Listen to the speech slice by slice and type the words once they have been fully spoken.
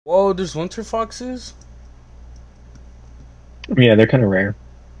Oh, there's winter foxes? Yeah, they're kind of rare.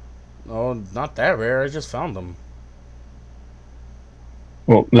 Oh, not that rare. I just found them.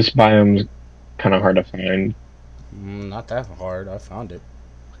 Well, this biome's kind of hard to find. Not that hard. I found it.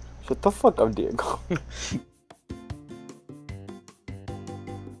 Shut the fuck up, Diego.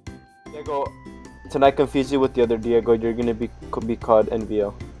 Diego, to not confuse you with the other Diego, you're gonna be called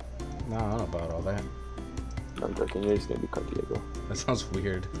NVO. No, I don't know about all that. I'm joking. You're just gonna be called Diego. That sounds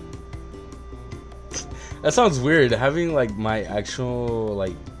weird. That sounds weird. Having like my actual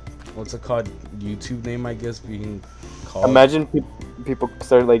like, what's it called? YouTube name, I guess, being called. Imagine people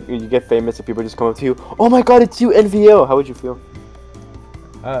start like you get famous and people just come up to you. Oh my god, it's you, NVO. How would you feel?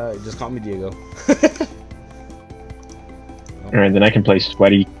 Just call me Diego. Alright, then I can play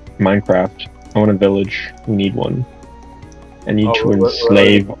sweaty Minecraft. I want a village. We need one. I need to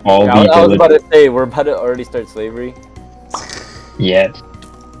enslave all the villages. I was about to say, we're about to already start slavery. Yes.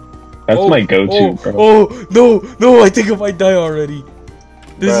 That's my go-to, bro. Oh, no, I think I might die already.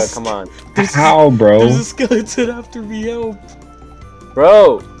 Bro, come on. How, bro? There's a skeleton after me, help.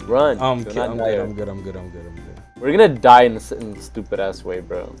 Bro, run. I'm good. We're gonna die in a stupid ass way,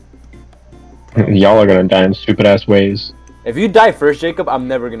 bro. Y'all are gonna die in stupid ass ways. If you die first, Jacob, I'm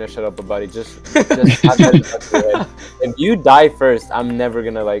never gonna shut up about it. Just have that in the back of your head. If you die first, I'm never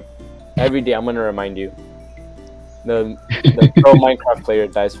gonna like. Every day, I'm gonna remind you. The pro Minecraft player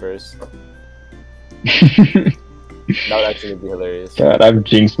dies first. That would actually be hilarious. God, I've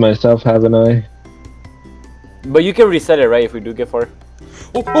jinxed myself, haven't I? But you can reset it, right? If we do get 4.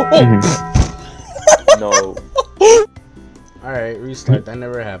 No. Alright, restart. That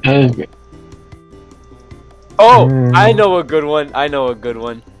never happened. Oh, I know a good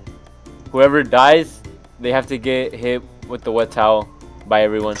one. Whoever dies, they have to get hit with the wet towel by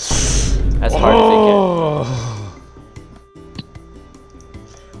everyone. As hard as they can.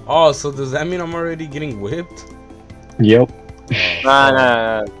 Oh, so does that mean I'm already getting whipped? Yep.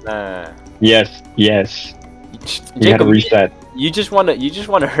 Nah. Yes. Jacob, You gotta reset. You just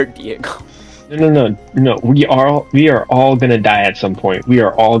wanna hurt Diego. No. We are all gonna die at some point. We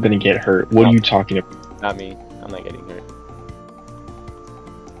are all gonna get hurt. What are you talking about? Not me. I'm not getting hurt.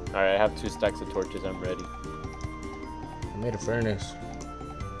 Alright, I have 2 stacks of torches. I'm ready. I made a furnace.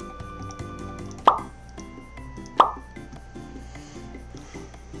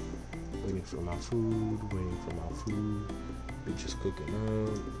 Waiting for my food. Bitches cooking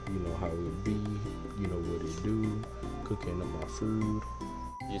up. You know how it be. You know what it do. Cooking up my food.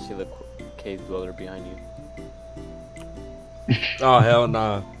 You see the cave dweller behind you? Oh, hell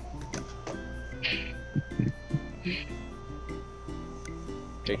nah.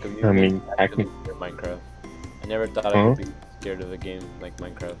 Jacob, I mean, Minecraft. I never thought I would be scared of a game like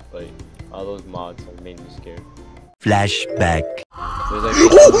Minecraft, but all those mods have made me scared. Flashback. There's like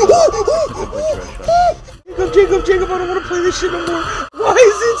Jacob, I don't want to play this shit no more. Why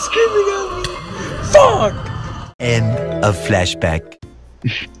is it screaming at me? Fuck! End of flashback.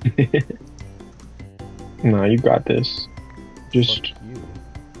 No, you got this. Just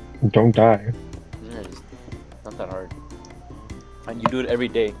don't die. Yeah, it's not that hard. And you do it every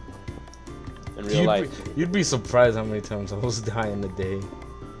day. In real life. You'd be surprised how many times I was dying a day.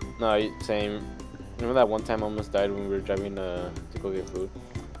 No, same. Remember that one time I almost died when we were driving to go get food?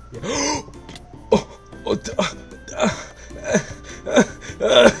 Yeah.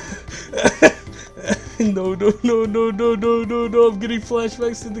 No, I'm getting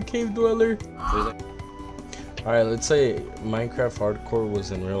flashbacks to the cave dweller. Alright, let's say Minecraft Hardcore was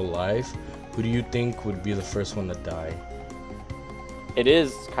in real life. Who do you think would be the first one to die? It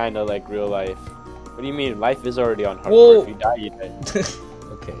is kind of like real life. What do you mean? Life is already on hardcore. Well, if you die, you die.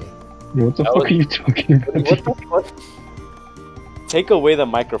 Okay. What the fuck are you talking about? What the fuck? Take away the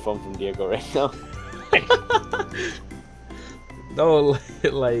microphone from Diego right now. No,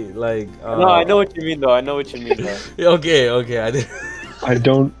 like. No, I know what you mean though. Okay, I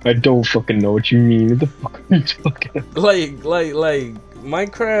don't fucking know what you mean. What the fuck are you talking about? like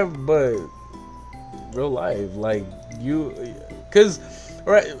Minecraft, but real life, like you, cause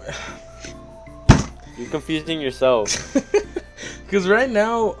right. You're confusing yourself. Cause right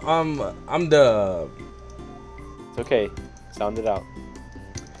now, I'm the. It's okay. Sound it out.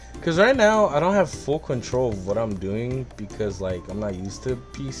 Cause right now I don't have full control of what I'm doing because like I'm not used to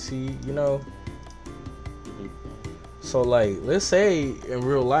PC, you know. So like, let's say in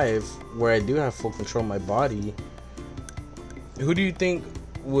real life where I do have full control of my body, who do you think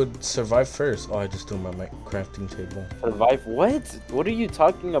would survive first? Oh, I just threw my crafting table. Survive what? What are you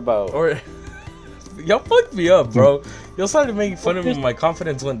talking about? Or y'all fucked me up, bro. Y'all started making fun of me. My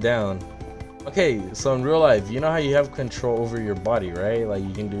confidence went down. Okay, so in real life, you know how you have control over your body, right? Like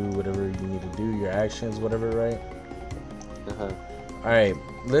you can do whatever you need to do, your actions, whatever, right? Uh-huh. All right,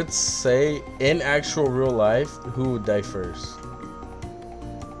 let's say in actual real life, who would die first?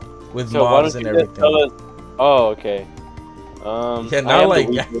 With So why mobs don't and you just tell everything. us? Oh, okay. Yeah, I not am like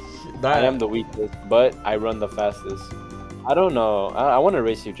the weakest. not, I am the weakest, but I run the fastest. I don't know. I want to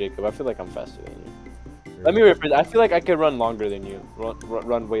race you, Jacob. I feel like I'm faster than you. Let me rephrase. I feel like I could run longer than you.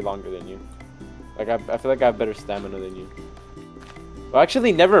 Run way longer than you. Like I feel like I have better stamina than you. Well,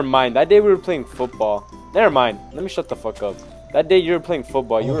 actually, never mind. That day we were playing football. Never mind. Let me shut the fuck up. That day you were playing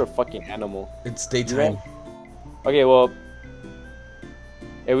football. You were a fucking animal. It's daytime. Okay, well,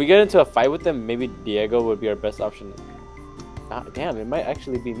 if we get into a fight with them, maybe Diego would be our best option. Ah, damn, it might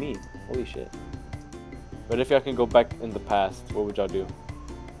actually be me. Holy shit. But if y'all can go back in the past, what would y'all do?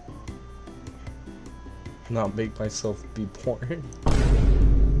 Not make myself be porn.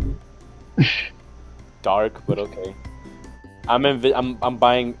 Dark, but okay. I'm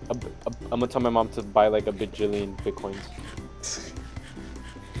buying. I'm gonna tell my mom to buy like a bajillion bitcoins.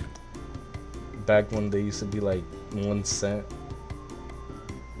 Back when they used to be like 1 cent.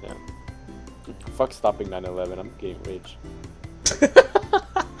 Yeah. Fuck stopping 9/11. I'm getting rich.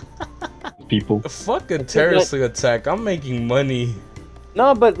 People. Fuck a terrorist attack. I'm making money.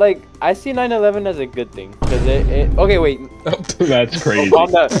 No, but like I see 9/11 as a good thing because it. Okay, wait. That's crazy.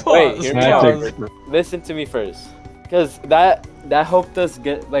 Calm down. Wait, Pause, hear me That's out. a- Listen to me first, because that helped us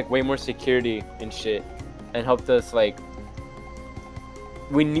get like way more security and shit, and helped us like.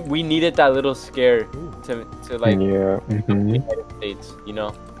 We needed that little scare to like Yeah. the Mm-hmm. United States, you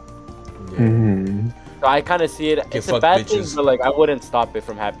know. Yeah. Mm-hmm. So I kind of see it. It's a fuck bad thing, bitches. but like I wouldn't stop it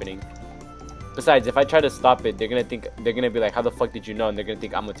from happening. Besides, if I try to stop it, they're gonna be like, "How the fuck did you know?" And they're gonna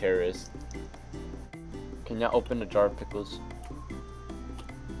think I'm a terrorist. Can y'all open a jar of pickles?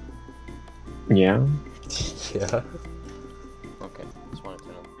 Yeah. Yeah.